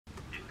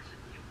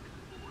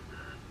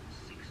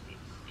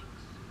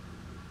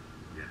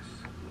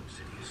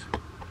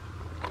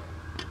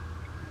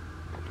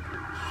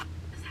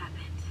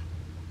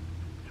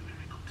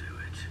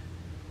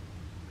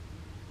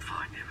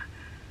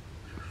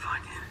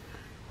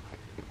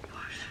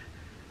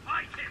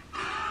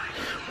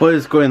What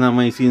is going on,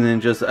 my Sea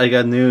Ninjas? I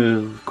got a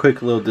new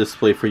quick little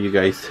display for you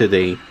guys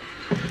today.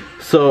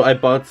 So I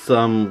bought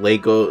some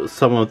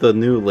of the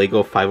new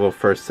Lego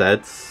 501st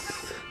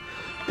sets.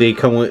 It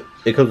comes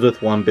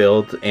with one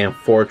build and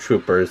 4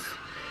 troopers.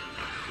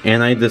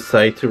 And I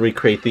decided to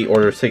recreate the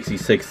Order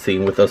 66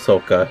 scene with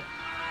Ahsoka.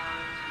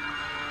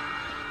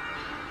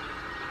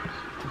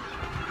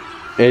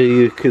 As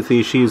you can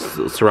see, she's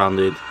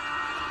surrounded.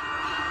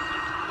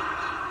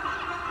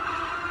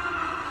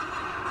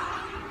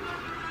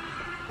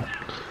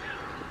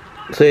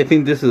 So I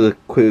think this is a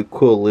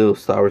cool little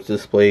Star Wars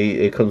display.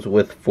 It comes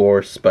with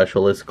 4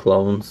 specialist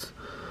clones,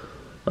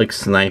 like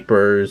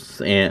snipers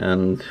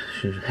and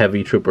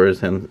heavy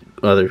troopers and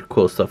other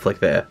cool stuff like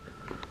that.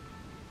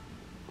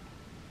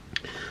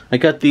 I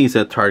got these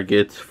at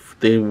Target.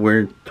 They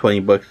were 20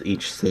 bucks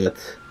each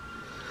set.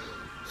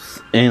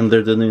 And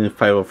they're the new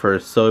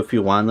 501st. So if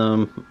you want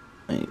them,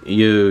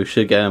 you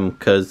should get them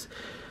because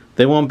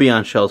they won't be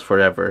on shelves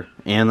forever.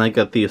 And I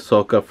got the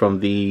Ahsoka from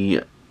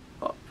the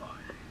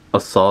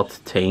assault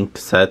tank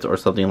set or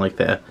something like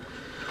that.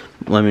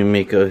 Let me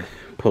make a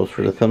post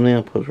for the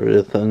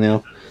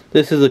thumbnail.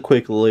 This is a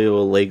quick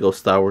little Lego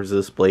Star Wars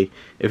display.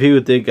 If you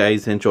did,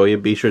 guys, enjoy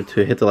it, be sure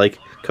to hit the like,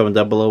 comment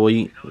down below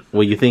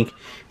what you think,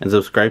 and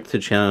subscribe to the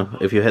channel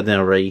if you hadn't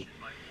already.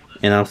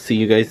 And I'll see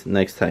you guys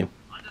next time.